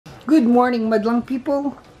Good morning, madlang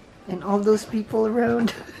people, and all those people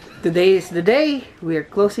around. Today is the day. We are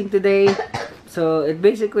closing today. So it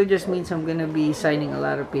basically just means I'm gonna be signing a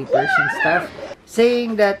lot of papers and stuff,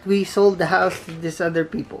 saying that we sold the house to these other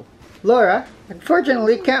people. Laura,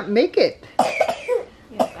 unfortunately, can't make it.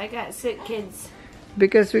 Yep, I got sick kids.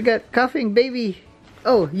 Because we got coughing baby.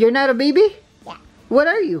 Oh, you're not a baby? Yeah. What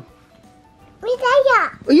are you?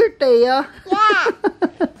 Taya. Oh, you're Taya.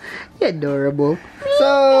 Yeah. You're adorable.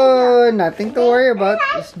 So, nothing to worry about.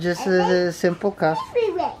 It's just a simple cough.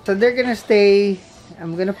 So they're gonna stay.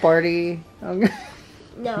 I'm gonna party.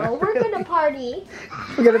 No, we're gonna party.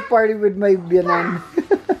 We're gonna party with my biyanan.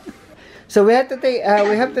 So we have to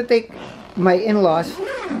take my in-laws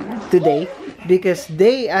today because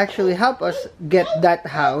they actually help us get that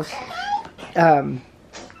house.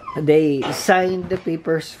 They signed the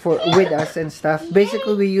papers with us and stuff.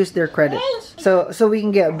 Basically, we use their credits, so we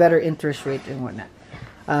can get a better interest rate and whatnot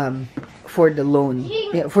for the loan,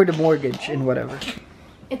 yeah, for the mortgage and whatever.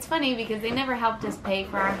 It's funny because they never helped us pay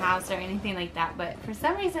for our house or anything like that, but for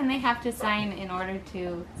some reason they have to sign in order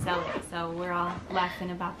to sell it, so we're all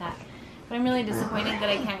laughing about that. But I'm really disappointed that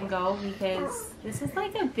I can't go because this is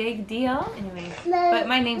like a big deal. Anyway, but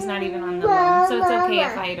my name's not even on the loan, so it's okay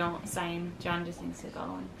if I don't sign. John just needs to go,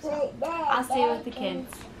 and so I'll stay with the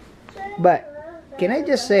kids. But can I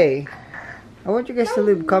just say, I want you guys to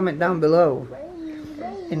leave a comment down below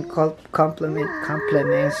and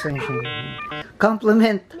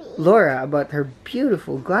compliment Laura about her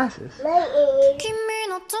beautiful glasses.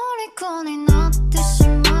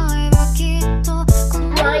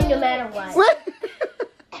 Mine, no matter what. What?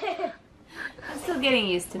 I'm still getting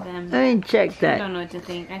used to them. I didn't check I that. don't know what to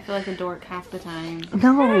think. I feel like a dork half the time.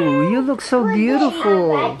 No, you look so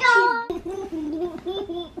beautiful.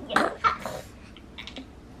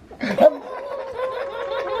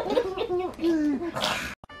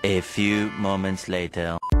 A few moments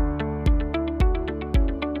later.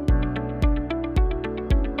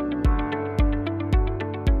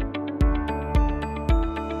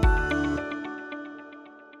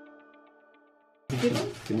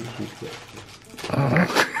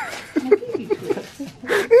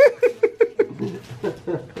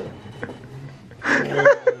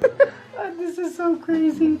 This is so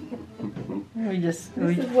crazy. This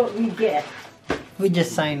is what we get. We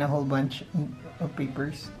just signed a whole bunch of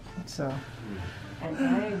papers. So. And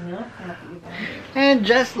I'm not happy about it. And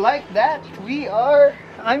just like that,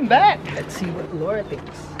 I'm back. Let's see what Laura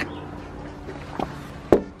thinks.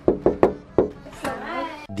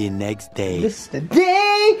 The next day. This is the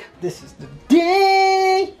day. This is the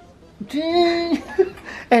day.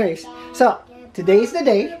 Anyways, so today is the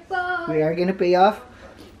day. We are gonna pay off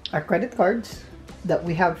our credit cards that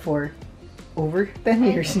we have for over 10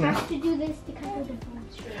 years now. I have to do this to cover the phone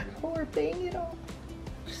screen. We're paying it off.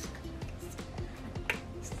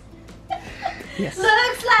 Yes.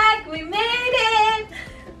 Looks like we made it.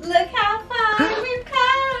 Look how far we've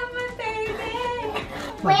come, baby.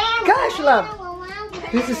 My gosh, love.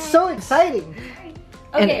 This is so exciting.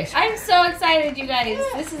 Okay, Anyways. I'm so excited, you guys.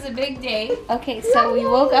 This is a big day. Okay, so we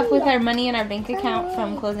woke up with our money in our bank account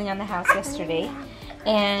from closing on the house yesterday.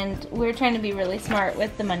 And we're trying to be really smart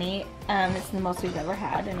with the money. It's the most we've ever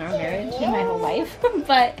had in our marriage in my whole life.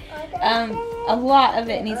 But a lot of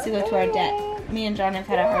it needs to go to our debt. Me and John have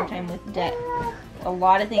had a hard time with debt. A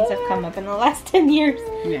lot of things have come up in the last 10 years.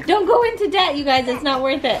 Yeah. Don't go into debt, you guys. It's not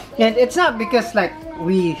worth it. And it's not because like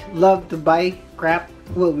we love to buy crap.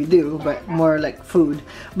 Well, we do, but more like food.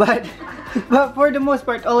 But for the most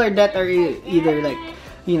part, all our debt are either like,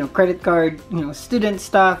 you know, credit card, you know, student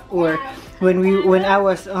stuff, or when I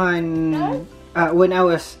was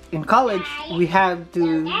in college, we had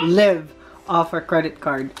to live off our credit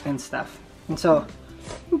card and stuff. And so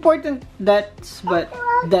important debts, but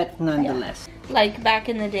debt nonetheless. Like back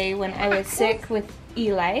in the day when I was sick with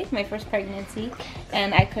Eli, my first pregnancy,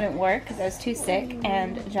 and I couldn't work because I was too sick,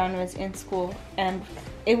 and John was in school, and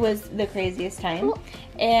it was the craziest time.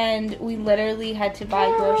 And we literally had to buy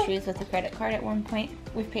groceries with a credit card at one point.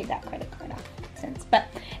 We've paid that credit card off since. But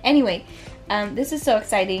anyway, this is so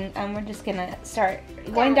exciting. We're just gonna start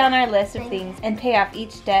going down our list of things and pay off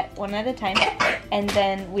each debt one at a time. And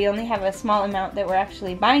then we only have a small amount that we're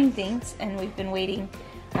actually buying things, and we've been waiting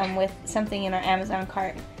with something in our Amazon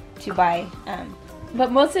cart to buy. But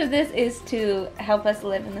most of this is to help us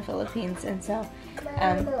live in the Philippines, and so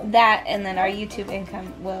that and then our YouTube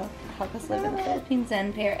income will help us live in the Philippines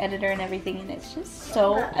and pay our editor and everything, and it's just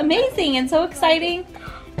so amazing and so exciting,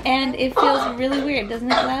 and it feels really weird, doesn't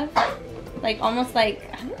it, love? Like almost like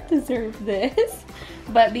I don't deserve this,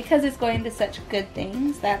 but because it's going to such good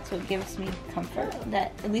things, that's what gives me comfort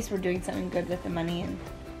that at least we're doing something good with the money, and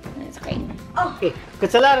And it's great. Okay,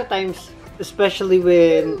 because a lot of times, especially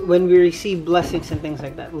when we receive blessings and things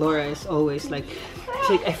like that, Laura is always like, she's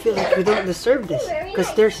like, I feel like we don't deserve this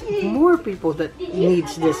because there's more people that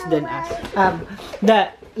needs this than us.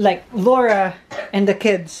 That like Laura and the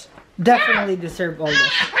kids definitely deserve all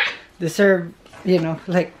this. Deserve, you know,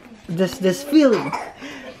 like this feeling.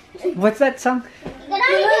 What's that song? No,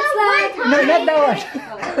 not that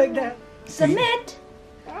one. Like that. Submit.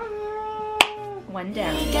 One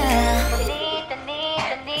down.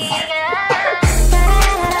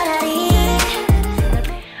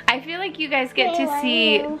 I feel like you guys get to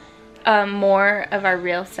see more of our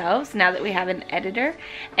real selves now that we have an editor.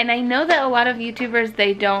 And I know that a lot of YouTubers,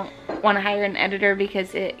 they don't want to hire an editor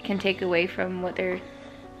because it can take away from what they're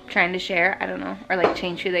trying to share. I don't know. Or like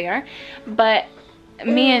change who they are. But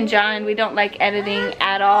me and John, we don't like editing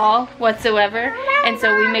at all whatsoever. And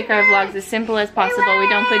so we make our vlogs as simple as possible. We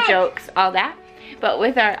don't put jokes, all that. But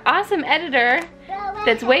with our awesome editor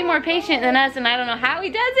that's way more patient than us, and I don't know how he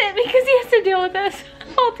does it because he has to deal with us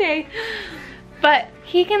all day. But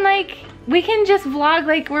he can we can just vlog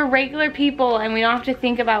like we're regular people and we don't have to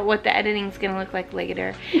think about what the editing's gonna look like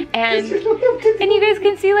later. And you guys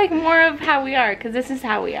can see like more of how we are, because this is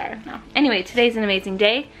how we are now. Anyway, today's an amazing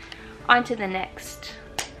day. On to the next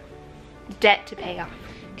debt to pay off.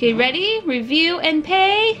 Okay, ready? Review and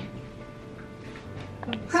pay.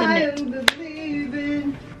 Submit.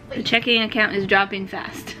 The checking account is dropping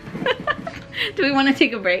fast. Do we want to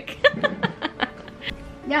take a break?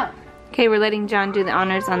 No. Okay, we're letting John do the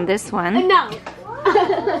honors on this one. No.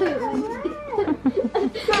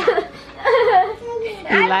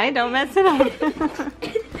 Eli, don't mess it up.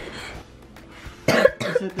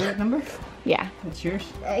 Is it the right number? Yeah. That's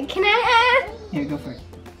yours? Can I? Here, go for it.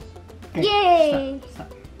 Okay, Yay.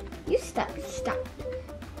 Stop. You stop. Stop.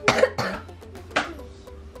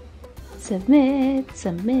 Submit,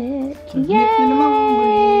 submit. Submit Yay!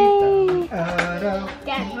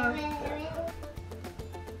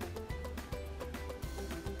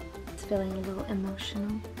 It's feeling a little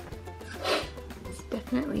emotional. It's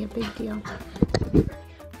definitely a big deal.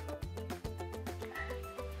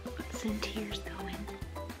 Some tears going.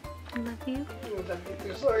 I love you.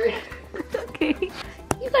 Sorry. Okay.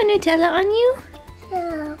 You got Nutella on you?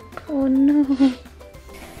 No. Oh no.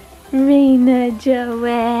 Raina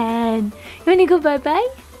Joanne. You wanna go bye-bye?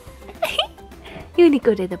 You wanna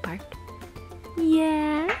go to the park?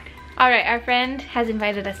 Yeah. Alright, our friend has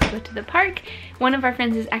invited us to go to the park. One of our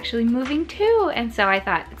friends is actually moving too, and so I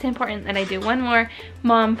thought it's important that I do one more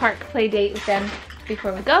mom park play date with them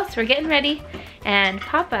before we go. So we're getting ready, and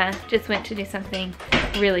Papa just went to do something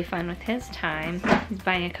really fun with his time. He's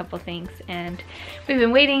buying a couple things, and we've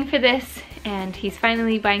been waiting for this, and he's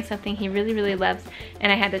finally buying something he really, really loves,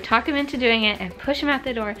 and I had to talk him into doing it and push him out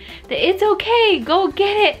the door that it's okay, go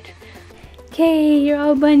get it. Okay, you're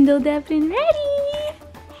all bundled up and ready.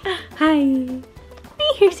 Hi.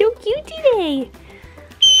 You're so cute today.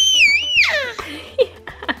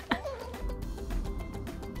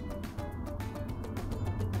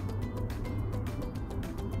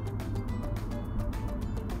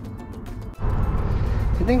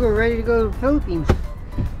 I think we're ready to go to the Philippines.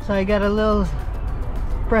 So I got a little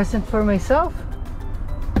present for myself.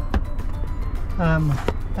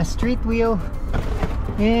 A street wheel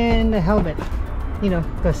and a helmet. You know,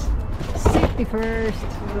 because safety first.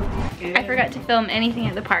 I forgot to film anything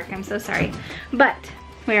at the park, I'm so sorry. But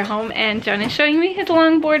we're home and John is showing me his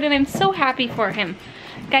longboard and I'm so happy for him.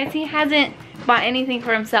 Guys, he hasn't bought anything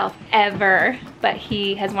for himself ever, but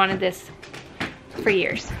he has wanted this for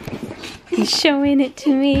years. He's showing it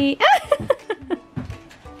to me.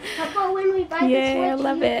 Papa, when we buy Yeah, this I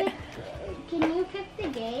love it. Can you pick the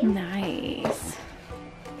game? Nice.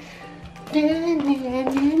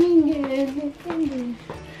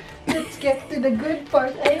 Let's get to the good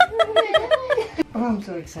part. Oh, I'm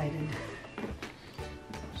so excited.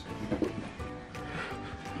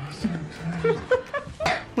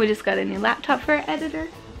 We just got a new laptop for our editor.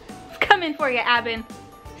 It's coming for you, Abin.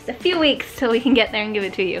 Just a few weeks till we can get there and give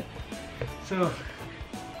it to you. So,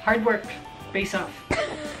 hard work pays off.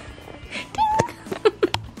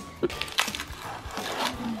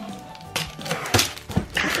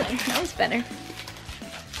 Okay, that was better.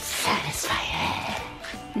 Satisfying.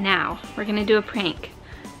 Now, we're gonna do a prank.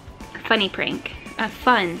 A funny prank. A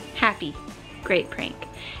fun, happy, great prank.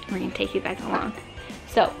 And we're gonna take you guys along.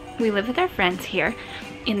 So, we live with our friends here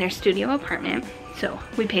in their studio apartment. So,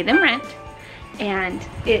 we pay them rent. And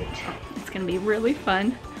it's gonna be really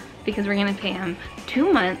fun because we're gonna pay them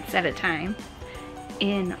 2 months at a time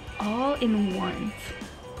in all-in-ones.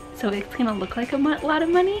 So it's gonna look like a lot of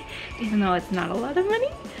money, even though it's not a lot of money.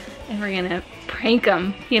 And we're gonna prank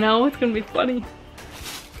them, you know? It's gonna be funny.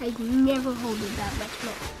 I never hold it that much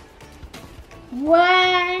money.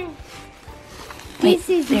 What? Wait,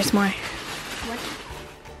 there's more. What?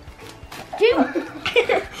 Dude,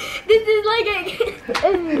 this is like a...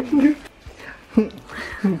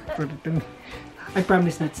 I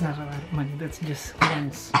promise that's not a lot of money. That's just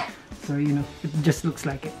once. So, you know, it just looks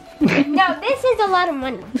like it. No, this is a lot of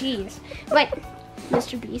money. Jeez. But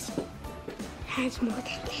Mr. Beast has more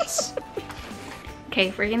than this.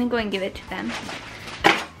 Okay, we're gonna go and give it to them.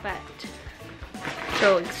 But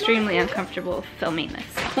so extremely uncomfortable filming this.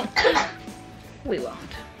 We won't.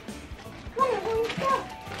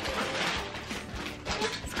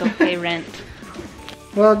 Let's go pay rent.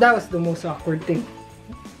 Well, that was the most awkward thing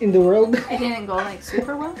in the world. It didn't go like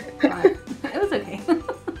super well, but it was okay.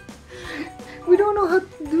 We don't know how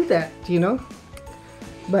to do that, you know?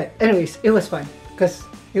 But anyways, it was fun. Because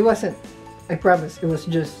it wasn't, I promise, it was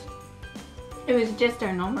just... It was just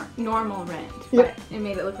our normal rent, Yep. but it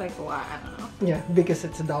made it look like a lot, I don't know. Yeah, because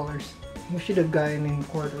it's dollars. We should have gotten in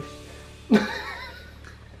quarters.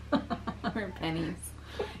 Or pennies.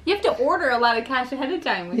 You have to order a lot of cash ahead of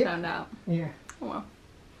time, we found out. Yeah. Oh well.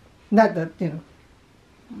 Not that, you know.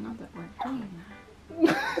 Not that we're doing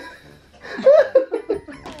that.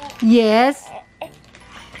 Yes?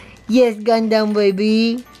 Yes, gandang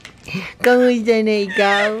baby. Kamusta na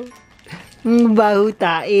ikaw? Baho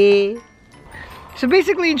tae. So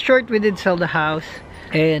basically, in short, we did sell the house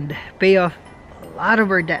and pay off a lot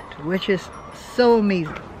of our debt, which is so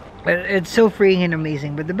amazing. It's so freeing and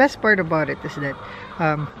amazing. But the best part about it is that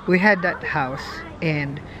we had that house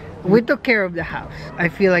and we took care of the house. I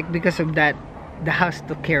feel like because of that, the house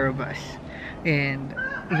took care of us. And,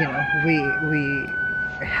 you know, we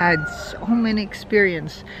had so many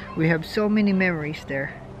experience. We have so many memories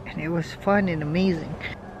there. And it was fun and amazing.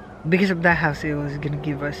 Because of that house, it was gonna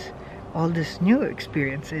give us all this new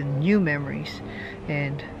experience and new memories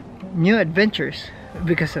and new adventures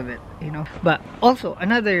because of it, you know. But also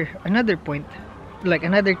another point, like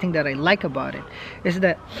another thing that I like about it is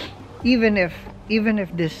that even if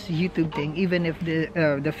this YouTube thing, even if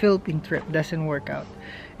the Philippine trip doesn't work out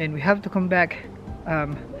and we have to come back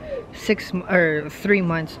 3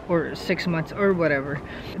 months or 6 months or whatever,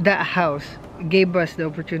 that house gave us the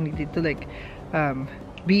opportunity to like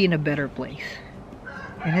be in a better place.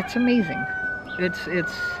 And it's amazing. It's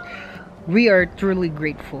we are truly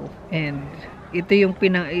grateful, and ito yung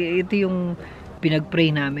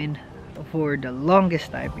pinagpray namin for the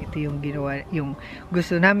longest time. Ito yung ginawa, yung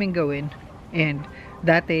gusto namin gawin, and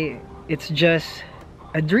dati it's just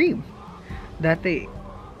a dream. Dati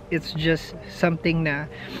it's just something na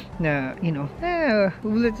you know,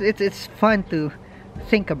 it's fun to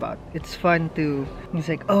think about. It's fun to, it's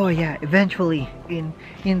like, oh yeah, eventually in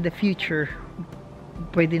the future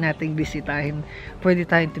pwede nating bisitahin, pwede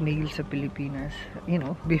tayong tumigil sa Pilipinas. You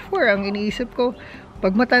know, before, ang iniisip ko,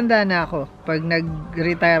 pag matanda na ako, pag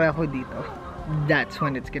nag-retire ako dito, that's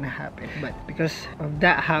when it's gonna happen. But because of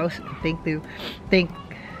that house, thank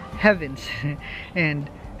heavens and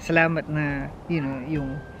salamat na, you know,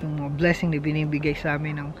 yung blessing na binibigay sa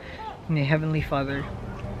amin ng Heavenly Father.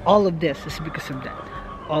 All of this is because of that.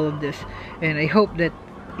 All of this. And I hope that,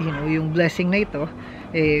 you know, yung blessing na ito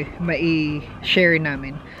mai-share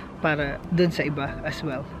namin para dun sa iba as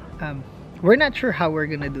well. We're not sure how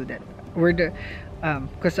we're gonna do that.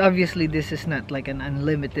 Because obviously this is not like an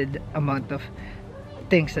unlimited amount of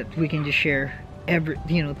things that we can just share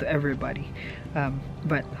to everybody.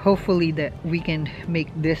 But hopefully that we can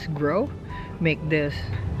make this grow, make this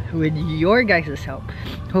with your guys' help.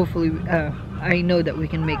 Hopefully I know that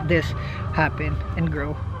we can make this happen and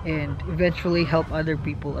grow and eventually help other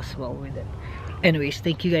people as well with it. Anyways,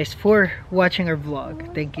 thank you guys for watching our vlog.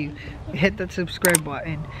 Thank you. Hit that subscribe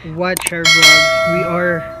button. Watch our vlogs. We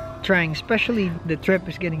are trying, especially the trip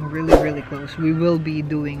is getting really close. We will be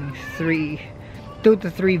doing 2 to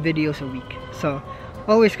 3 videos a week. So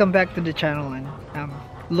always come back to the channel and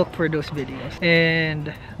look for those videos. And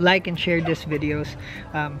like and share these videos.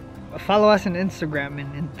 Follow us on Instagram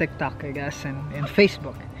and TikTok, I guess, and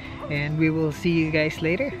Facebook. And we will see you guys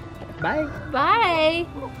later. Bye. Bye.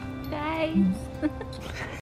 Guys.